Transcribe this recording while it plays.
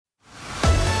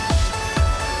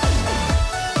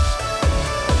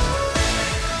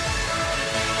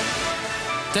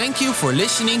Thank you for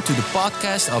listening to the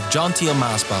podcast of John Thiel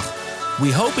Maasbach.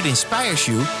 We hope it inspires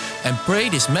you and pray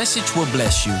this message will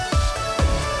bless you.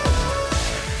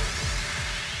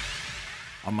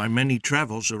 On my many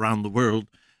travels around the world,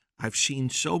 I've seen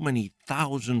so many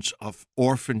thousands of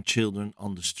orphan children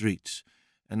on the streets.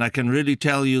 And I can really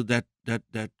tell you that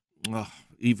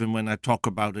even when I talk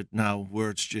about it now,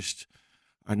 words just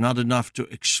are not enough to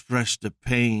express the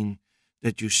pain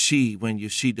that you see when you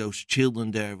see those children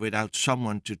there without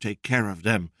someone to take care of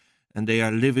them. And they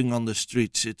are living on the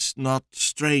streets. It's not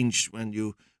strange when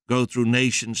you go through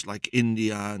nations like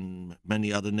India and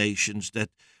many other nations that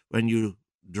when you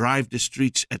drive the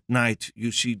streets at night,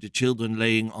 you see the children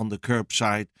laying on the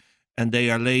curbside. And they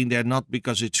are laying there not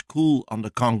because it's cool on the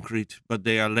concrete, but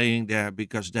they are laying there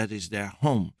because that is their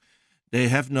home. They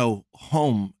have no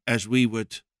home as we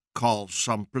would call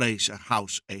some place, a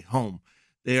house, a home.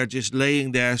 They are just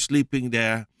laying there, sleeping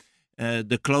there.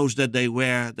 The clothes that they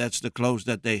wear, that's the clothes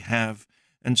that they have.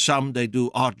 And some, they do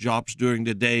odd jobs during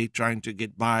the day, trying to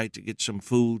get by, to get some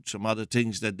food, some other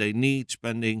things that they need,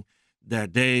 spending their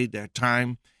day, their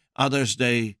time. Others,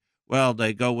 they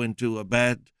go into a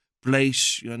bad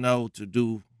place, to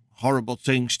do horrible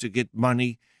things to get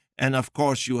money. And of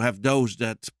course, you have those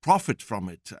that profit from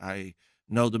it. I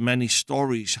know the many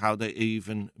stories how they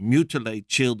even mutilate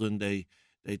children. They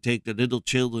take the little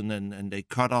children and they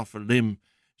cut off a limb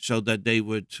so that they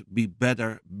would be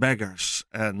better beggars.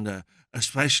 And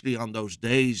especially on those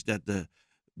days that the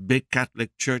big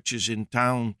Catholic churches in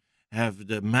town have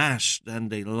the mass, then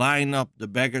they line up the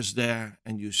beggars there,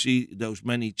 and you see those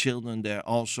many children there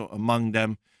also among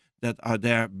them that are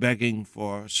there begging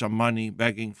for some money,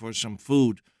 begging for some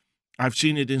food. I've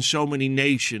seen it in so many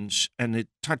nations, and it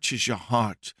touches your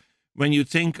heart. When you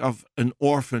think of an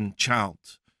orphan child,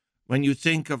 when you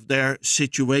think of their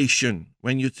situation,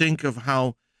 when you think of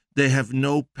how they have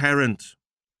no parent,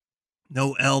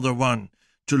 no elder one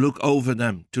to look over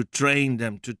them, to train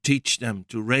them, to teach them,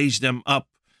 to raise them up,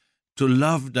 to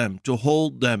love them, to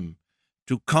hold them,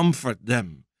 to comfort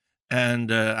them.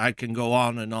 And I can go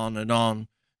on and on and on.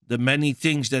 The many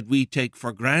things that we take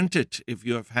for granted, if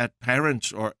you have had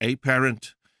parents or a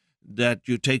parent that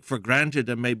you take for granted,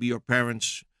 and maybe your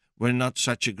parents were not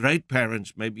such a great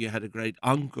parents, maybe you had a great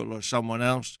uncle or someone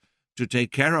else to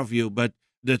take care of you, but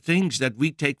the things that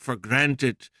we take for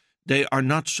granted, they are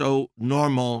not so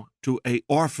normal to an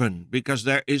orphan because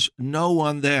there is no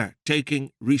one there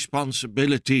taking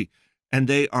responsibility and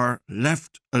they are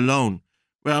left alone.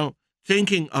 Well,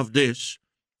 thinking of this,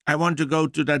 I want to go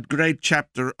to that great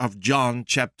chapter of John,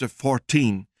 chapter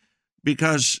 14,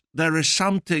 because there is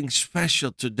something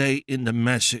special today in the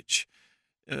message,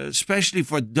 especially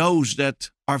for those that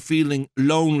are feeling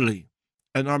lonely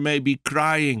and are maybe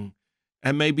crying,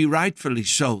 and maybe rightfully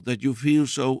so, that you feel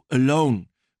so alone.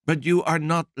 But you are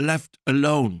not left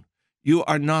alone. You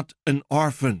are not an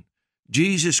orphan.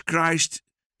 Jesus Christ,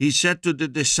 he said to the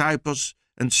disciples,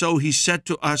 and so he said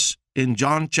to us in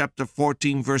John chapter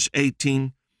 14, verse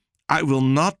 18, I will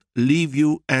not leave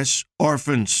you as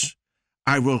orphans.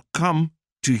 I will come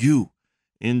to you.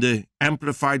 In the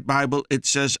Amplified Bible, it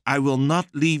says, I will not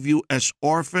leave you as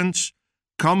orphans,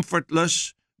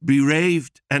 comfortless,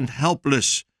 bereaved, and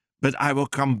helpless, but I will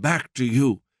come back to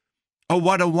you. Oh,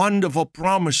 what a wonderful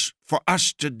promise for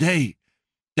us today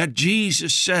that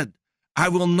Jesus said, I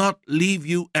will not leave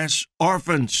you as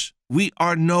orphans. We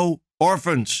are no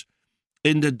orphans.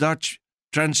 In the Dutch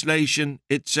translation,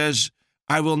 it says,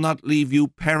 I will not leave you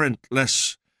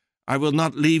parentless. I will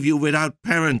not leave you without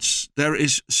parents. There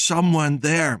is someone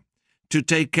there to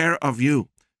take care of you,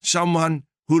 someone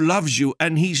who loves you,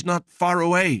 and he's not far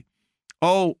away.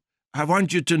 Oh, I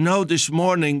want you to know this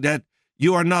morning that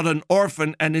you are not an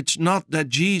orphan, and it's not that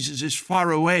Jesus is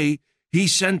far away. He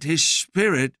sent his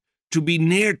Spirit to be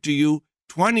near to you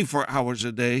 24 hours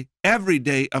a day, every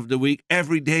day of the week,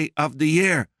 every day of the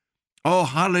year. Oh,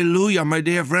 hallelujah, my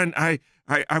dear friend. I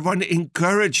want to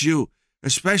encourage you,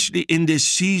 especially in this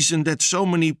season that so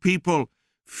many people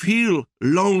feel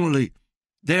lonely.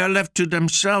 They are left to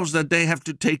themselves, that they have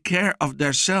to take care of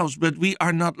themselves. But we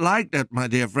are not like that, my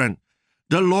dear friend.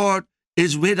 The Lord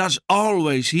is with us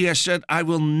always. He has said, I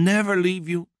will never leave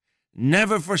you,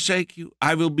 never forsake you.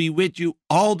 I will be with you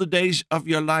all the days of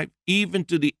your life, even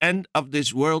to the end of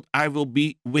this world, I will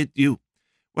be with you.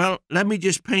 Well, let me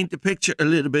just paint the picture a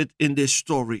little bit in this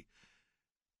story.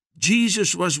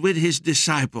 Jesus was with his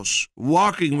disciples,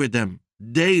 walking with them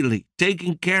daily,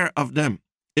 taking care of them.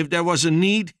 If there was a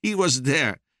need, he was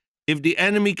there. If the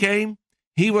enemy came,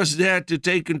 he was there to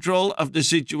take control of the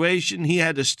situation. He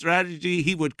had a strategy.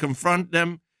 He would confront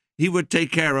them. He would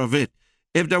take care of it.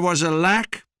 If there was a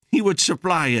lack, he would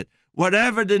supply it.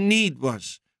 Whatever the need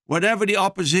was, whatever the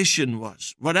opposition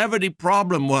was, whatever the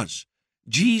problem was,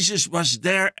 Jesus was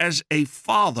there as a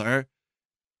father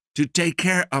to take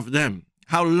care of them.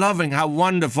 How loving, how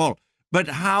wonderful, but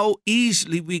how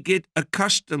easily we get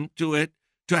accustomed to it,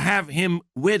 to have him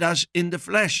with us in the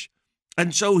flesh.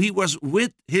 And so he was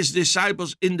with his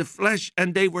disciples in the flesh,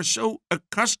 and they were so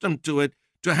accustomed to it,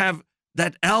 to have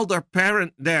that elder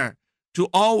parent there to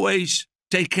always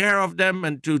take care of them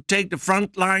and to take the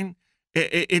front line.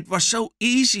 It was so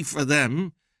easy for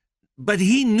them, but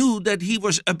he knew that he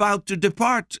was about to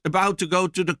depart, about to go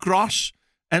to the cross.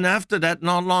 And after that,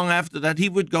 not long after that, he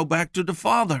would go back to the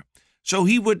Father. So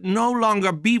he would no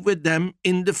longer be with them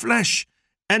in the flesh.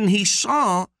 And he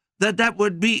saw that that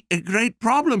would be a great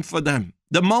problem for them.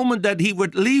 The moment that he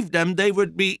would leave them, they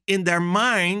would be in their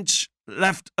minds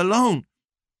left alone.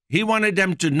 He wanted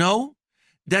them to know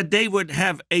that they would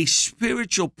have a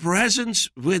spiritual presence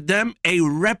with them, a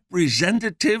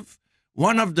representative.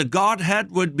 One of the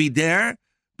Godhead would be there,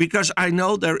 because I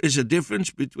know there is a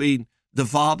difference between the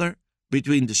Father,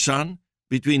 between the Son,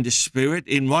 between the Spirit.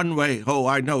 In one way,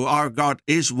 I know our God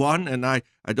is one, and I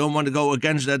don't want to go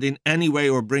against that in any way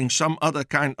or bring some other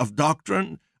kind of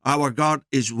doctrine. Our God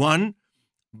is one,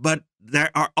 but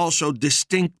there are also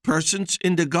distinct persons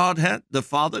in the Godhead, the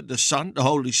Father, the Son, the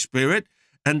Holy Spirit,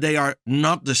 and they are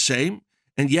not the same,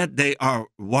 and yet they are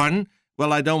one.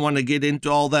 Well, I don't want to get into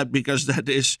all that, because that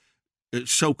is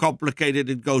so complicated,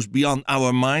 it goes beyond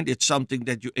our mind. It's something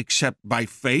that you accept by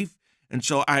faith, and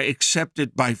so I accept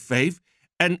it by faith.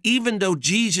 And even though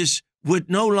Jesus would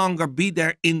no longer be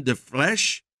there in the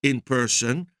flesh, in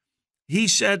person, he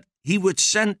said he would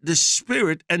send the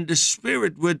Spirit, and the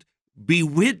Spirit would be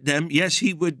with them. Yes,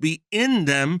 he would be in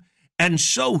them, and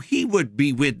so he would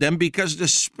be with them, because the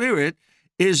Spirit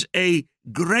is a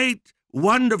great,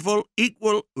 wonderful,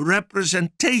 equal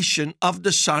representation of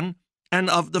the Son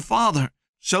and of the Father.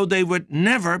 So they would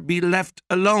never be left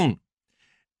alone.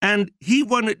 And he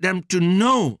wanted them to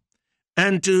know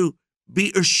and to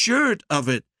be assured of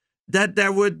it, that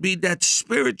there would be that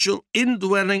spiritual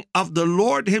indwelling of the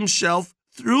Lord himself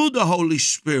through the Holy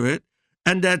Spirit,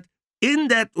 and that in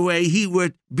that way he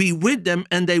would be with them,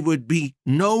 and they would be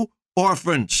no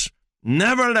orphans,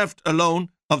 never left alone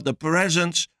of the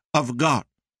presence of God.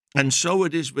 And so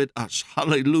it is with us.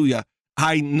 Hallelujah.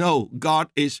 I know God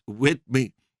is with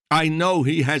me. I know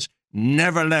he has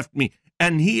never left me,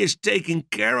 and he is taking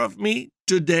care of me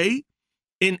today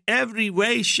in every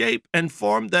way, shape, and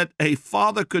form that a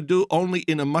father could do, only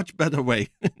in a much better way.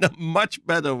 In a much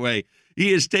better way.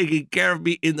 He is taking care of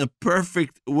me in a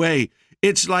perfect way.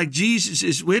 It's like Jesus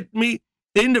is with me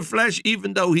in the flesh,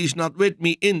 even though he's not with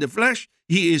me in the flesh.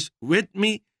 He is with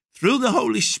me through the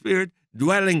Holy Spirit,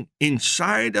 dwelling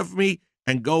inside of me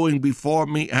and going before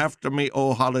me, after me.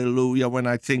 Oh, hallelujah. When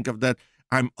I think of that,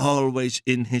 I'm always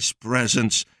in his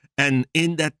presence. And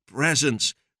in that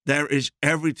presence, there is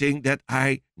everything that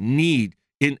I need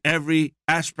in every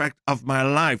aspect of my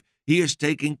life. He is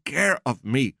taking care of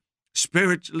me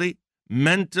spiritually,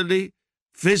 mentally,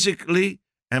 physically,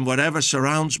 and whatever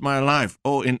surrounds my life.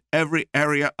 Oh, in every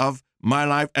area of my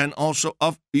life and also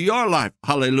of your life.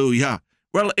 Hallelujah.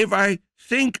 Well, if I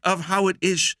think of how it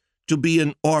is to be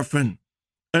an orphan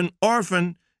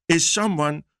is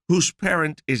someone whose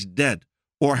parent is dead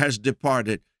or has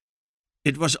departed.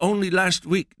 It was only last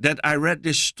week that I read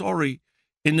this story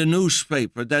in the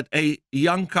newspaper that a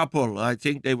young couple, I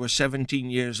think they were 17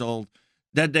 years old,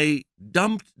 that they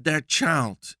dumped their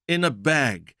child in a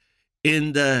bag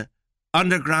in the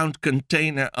underground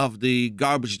container of the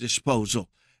garbage disposal.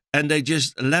 And they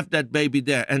just left that baby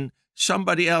there. And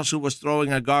somebody else who was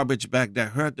throwing a garbage bag there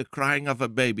heard the crying of a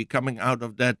baby coming out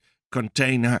of that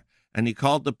container. And he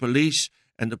called the police,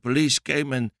 and the police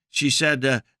came, and she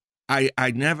said,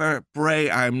 I never pray.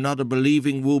 I'm not a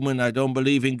believing woman. I don't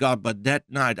believe in God. But that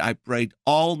night, I prayed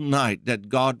all night that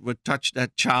God would touch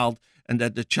that child and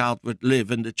that the child would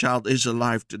live. And the child is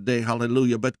alive today.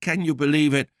 Hallelujah. But can you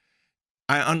believe it?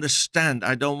 I understand.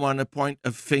 I don't want to point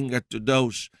a finger to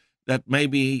those that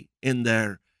maybe in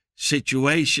their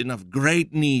situation of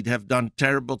great need have done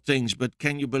terrible things. But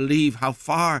can you believe how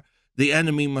far the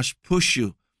enemy must push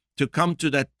you to come to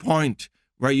that point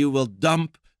where you will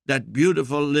dump that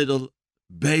beautiful little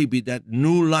baby, that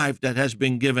new life that has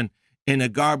been given in a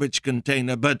garbage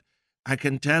container? But I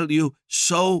can tell you,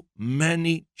 so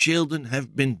many children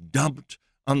have been dumped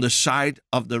on the side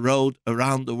of the road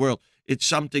around the world. It's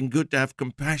something good to have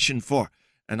compassion for.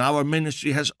 And our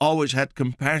ministry has always had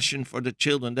compassion for the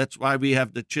children. That's why we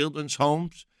have the children's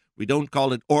homes. We don't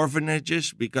call it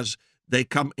orphanages because they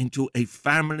come into a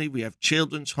family. We have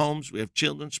children's homes. We have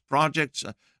children's projects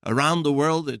around the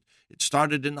world. It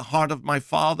started in the heart of my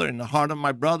father, in the heart of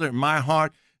my brother, in my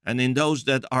heart, and in those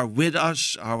that are with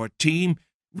us, our team.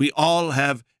 We all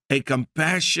have a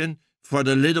compassion for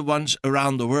the little ones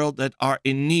around the world that are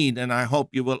in need, and I hope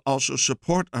you will also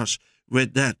support us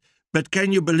with that. But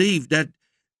can you believe that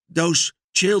those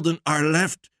children are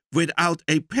left without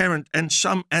a parent, and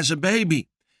some as a baby?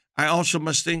 I also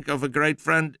must think of a great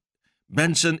friend,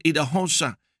 Benson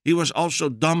Idahosa. He was also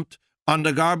dumped on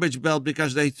the garbage belt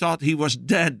because they thought he was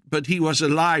dead, but he was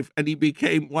alive, and he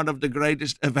became one of the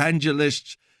greatest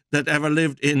evangelists that ever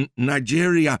lived in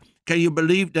Nigeria. Can you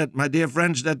believe that, my dear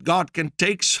friends, that God can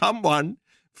take someone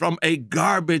from a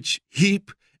garbage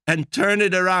heap and turn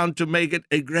it around to make it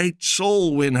a great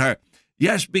soul winner?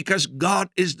 Yes, because God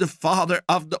is the father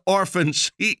of the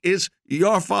orphans. He is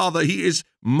your father. He is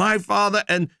my father,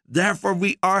 and therefore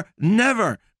we are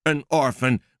never an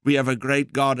orphan. We have a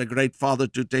great God, a great father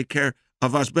to take care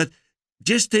of us. But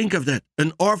just think of that.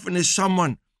 An orphan is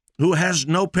someone who has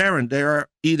no parent. They are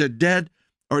either dead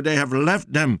or they have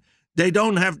left them. They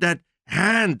don't have that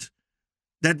hand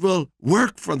that will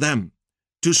work for them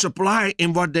to supply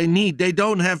in what they need. They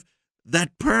don't have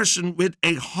that person with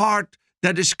a heart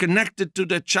that is connected to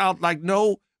the child like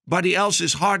nobody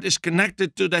else's heart is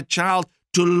connected to that child,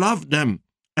 to love them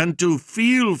and to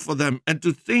feel for them and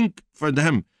to think for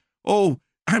them. Oh,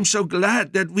 I'm so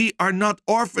glad that we are not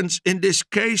orphans in this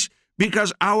case,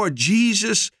 because our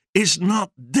Jesus is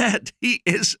not dead. He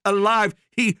is alive.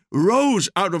 He rose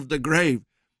out of the grave.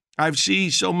 I've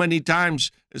seen so many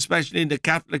times, especially in the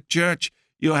Catholic Church,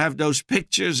 you have those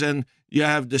pictures and you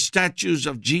have the statues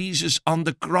of Jesus on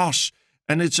the cross.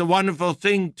 And it's a wonderful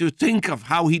thing to think of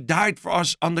how he died for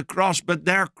us on the cross. But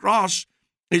their cross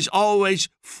is always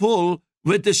full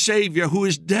with the Savior who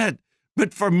is dead.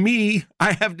 But for me,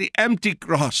 I have the empty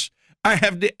cross. I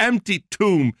have the empty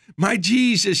tomb. My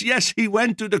Jesus, yes, he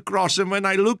went to the cross. And when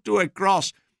I look to a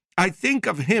cross, I think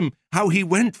of him, how he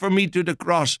went for me to the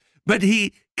cross. But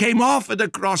he came off of the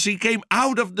cross. He came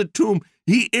out of the tomb.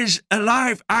 He is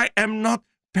alive. I am not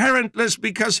parentless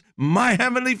because my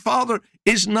Heavenly Father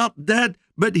is not dead,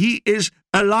 but he is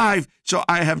alive. So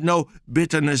I have no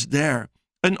bitterness there.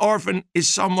 An orphan is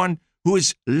someone who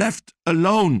is left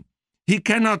alone. He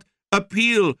cannot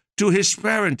appeal to his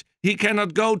parent. He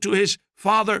cannot go to his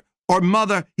father or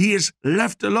mother. He is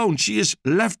left alone. She is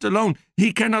left alone.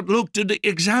 He cannot look to the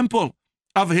example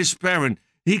of his parent.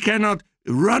 He cannot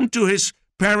run to his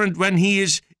parent when he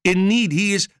is in need.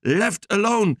 He is left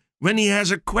alone. When he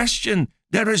has a question,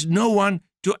 there is no one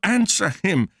to answer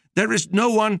him. There is no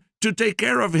one to take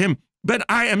care of him. But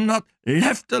I am not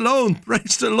left alone.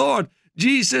 Praise the Lord.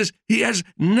 Jesus, he has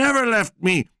never left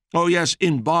me. Oh, yes,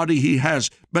 in body he has,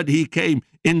 but he came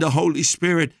in the Holy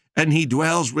Spirit, and he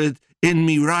dwells within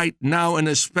me right now, and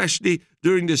especially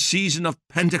during the season of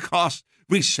Pentecost.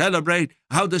 We celebrate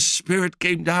how the Spirit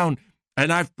came down,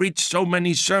 and I've preached so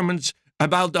many sermons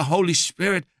about the Holy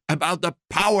Spirit, about the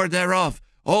power thereof.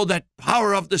 Oh, that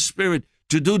power of the Spirit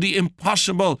to do the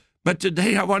impossible. But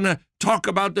today I want to talk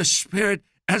about the Spirit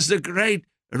as the great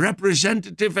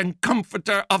representative and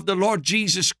comforter of the Lord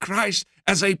Jesus Christ,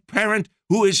 as a parent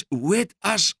who is with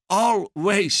us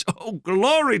always. Oh,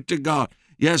 glory to God.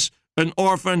 Yes, an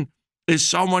orphan is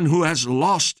someone who has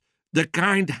lost the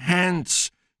kind hands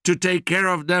to take care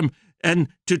of them and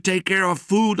to take care of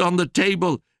food on the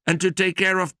table and to take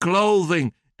care of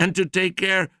clothing and to take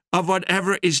care of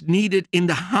whatever is needed in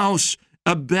the house,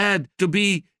 a bed, to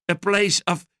be a place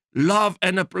of love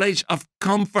and a place of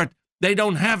comfort. They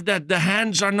don't have that. The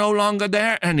hands are no longer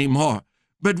there anymore.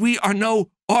 But we are no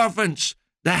orphans.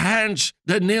 The hands,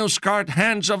 the nail-scarred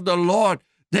hands of the Lord,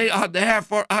 they are there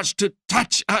for us to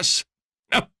touch us.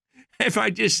 If I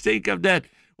just think of that,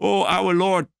 oh, our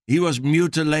Lord, he was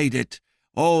mutilated.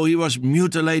 Oh, he was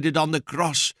mutilated on the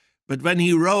cross. But when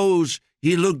he rose,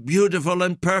 he looked beautiful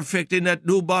and perfect in that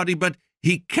new body, but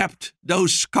he kept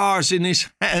those scars in his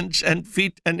hands and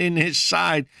feet and in his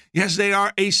side. Yes, they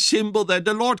are a symbol that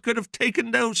the Lord could have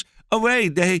taken those away.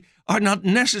 They are not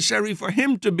necessary for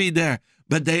him to be there,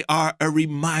 but they are a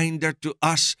reminder to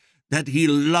us that he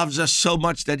loves us so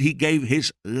much that he gave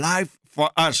his life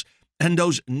for us. And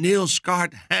those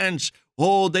nail-scarred hands,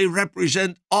 oh, they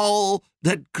represent all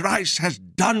that Christ has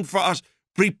done for us,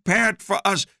 prepared for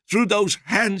us through those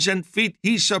hands and feet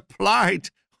he supplied.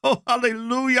 Oh,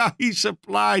 hallelujah, he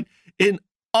supplied in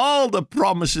all the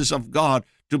promises of God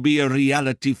to be a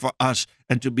reality for us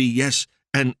and to be yes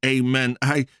and amen.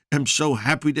 I am so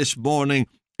happy this morning.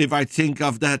 If I think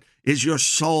of that, is your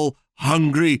soul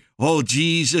hungry? Oh,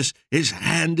 Jesus, his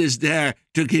hand is there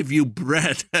to give you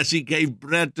bread as he gave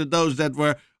bread to those that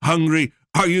were hungry.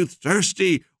 Are you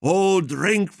thirsty? Oh,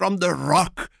 drink from the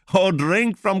rock Oh,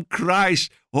 drink from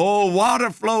Christ. Oh, water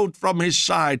flowed from his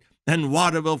side, and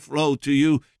water will flow to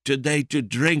you today to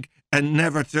drink and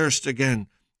never thirst again.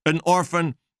 An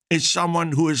orphan is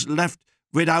someone who is left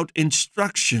without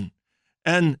instruction.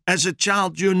 And as a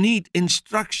child, you need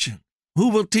instruction. Who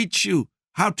will teach you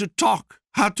how to talk,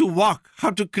 how to walk, how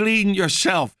to clean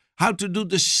yourself, how to do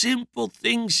the simple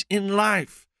things in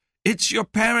life? It's your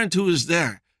parent who is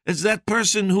there. It's that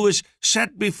person who is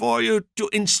set before you to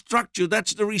instruct you.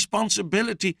 That's the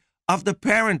responsibility of the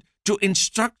parent, to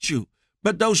instruct you.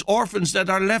 But those orphans that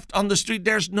are left on the street,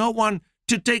 there's no one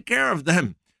to take care of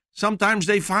them. Sometimes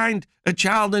they find a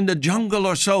child in the jungle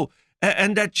or so,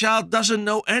 and that child doesn't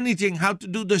know anything how to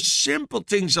do the simple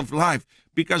things of life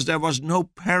because there was no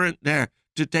parent there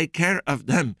to take care of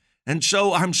them. And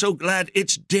so I'm so glad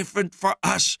it's different for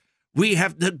us. We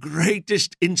have the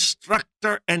greatest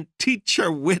instructor and teacher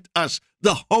with us,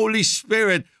 the Holy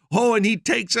Spirit. Oh, and he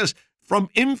takes us from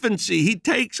infancy. He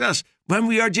takes us when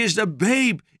we are just a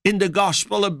babe in the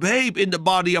gospel, a babe in the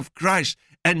body of Christ.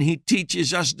 And he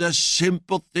teaches us the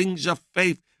simple things of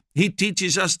faith. He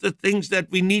teaches us the things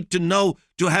that we need to know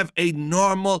to have a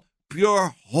normal,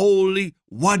 pure, holy,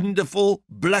 wonderful,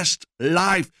 blessed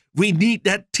life. We need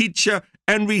that teacher,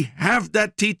 and we have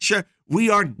that teacher. We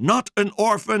are not an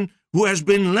orphan who has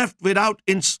been left without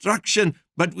instruction,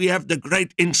 but we have the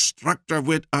great instructor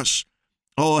with us.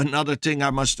 Oh, another thing I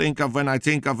must think of when I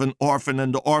think of an orphan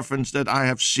and the orphans that I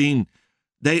have seen,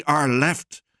 they are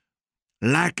left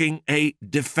lacking a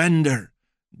defender.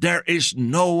 There is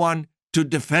no one to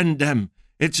defend them.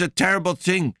 It's a terrible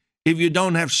thing if you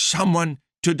don't have someone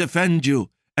to defend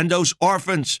you. And those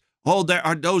orphans, oh, there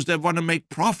are those that want to make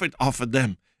profit off of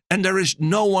them. And there is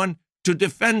no one to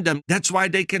defend them. That's why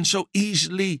they can so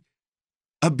easily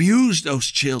abuse those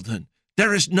children.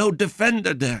 There is no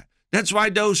defender there. That's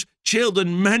why those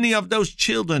children, many of those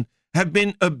children, have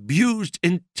been abused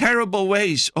in terrible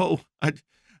ways. Oh,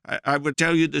 I would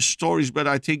tell you the stories, but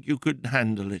I think you couldn't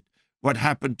handle it. What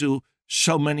happened to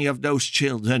so many of those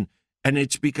children? And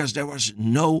it's because there was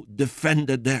no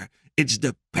defender there. It's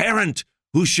the parent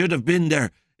who should have been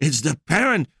there. It's the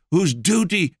parent whose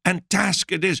duty and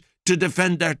task it is to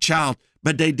defend their child.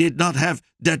 But they did not have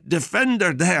that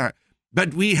defender there.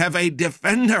 But we have a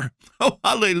defender. Oh,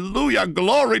 hallelujah.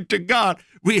 Glory to God.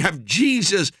 We have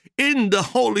Jesus in the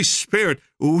Holy Spirit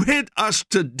with us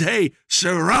today,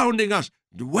 surrounding us,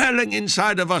 dwelling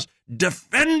inside of us,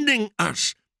 defending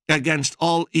us against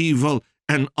all evil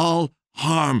and all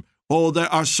harm. Oh,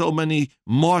 there are so many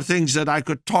more things that I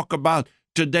could talk about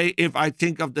today if I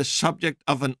think of the subject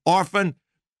of an orphan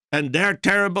and their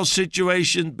terrible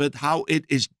situation, but how it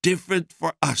is different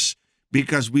for us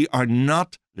because we are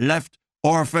not left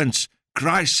orphans.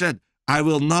 Christ said, I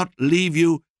will not leave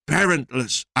you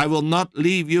parentless. I will not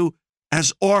leave you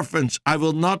as orphans. I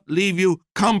will not leave you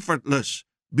comfortless,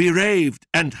 bereaved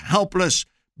and helpless,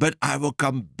 but I will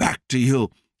come back to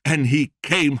you. And he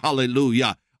came,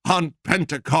 hallelujah, on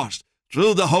Pentecost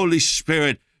through the Holy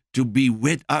Spirit to be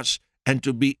with us and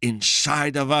to be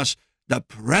inside of us. The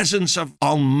presence of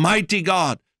Almighty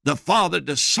God, the Father,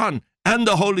 the Son, and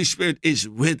the Holy Spirit is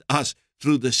with us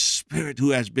through the Spirit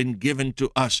who has been given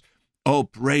to us. Oh,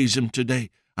 praise him today.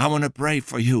 I want to pray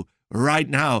for you right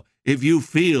now. If you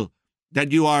feel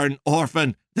that you are an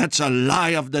orphan, that's a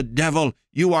lie of the devil.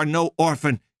 You are no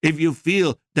orphan. If you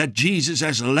feel that Jesus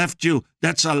has left you,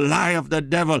 that's a lie of the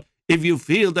devil. If you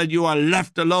feel that you are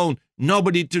left alone,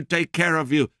 nobody to take care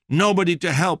of you, nobody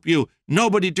to help you,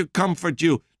 nobody to comfort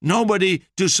you, nobody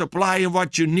to supply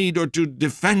what you need or to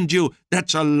defend you,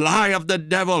 that's a lie of the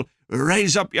devil.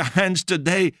 Raise up your hands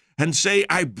today and say,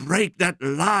 I break that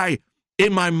lie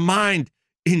in my mind.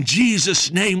 In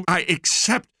Jesus' name, I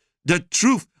accept the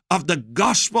truth of the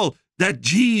gospel that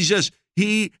Jesus,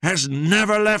 he has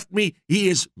never left me. He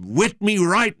is with me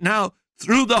right now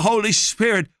through the Holy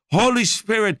Spirit. Holy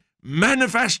Spirit,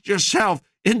 manifest yourself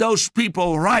in those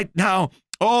people right now.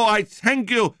 Oh, I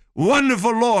thank you,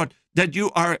 wonderful Lord, that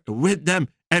you are with them.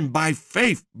 And by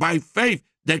faith,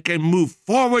 they can move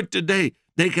forward today.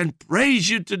 They can praise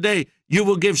you today. You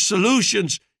will give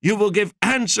solutions. You will give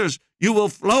answers. You will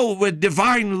flow with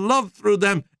divine love through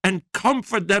them and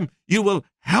comfort them. You will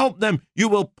help them. You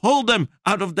will pull them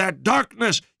out of their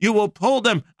darkness. You will pull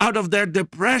them out of their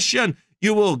depression.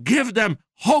 You will give them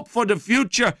hope for the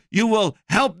future. You will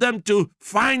help them to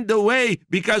find the way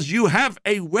because you have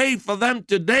a way for them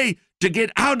today to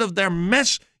get out of their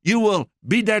mess. You will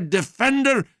be their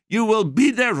defender. You will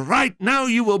be there right now.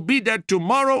 You will be there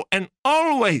tomorrow and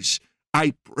always.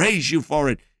 I praise you for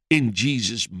it. In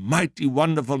Jesus' mighty,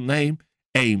 wonderful name,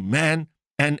 amen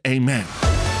and amen.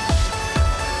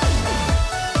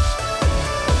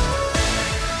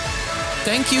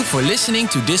 Thank you for listening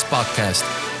to this podcast.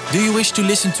 Do you wish to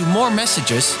listen to more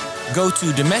messages? Go to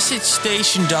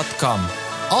themessagestation.com.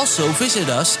 Also visit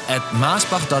us at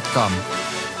maasbach.com.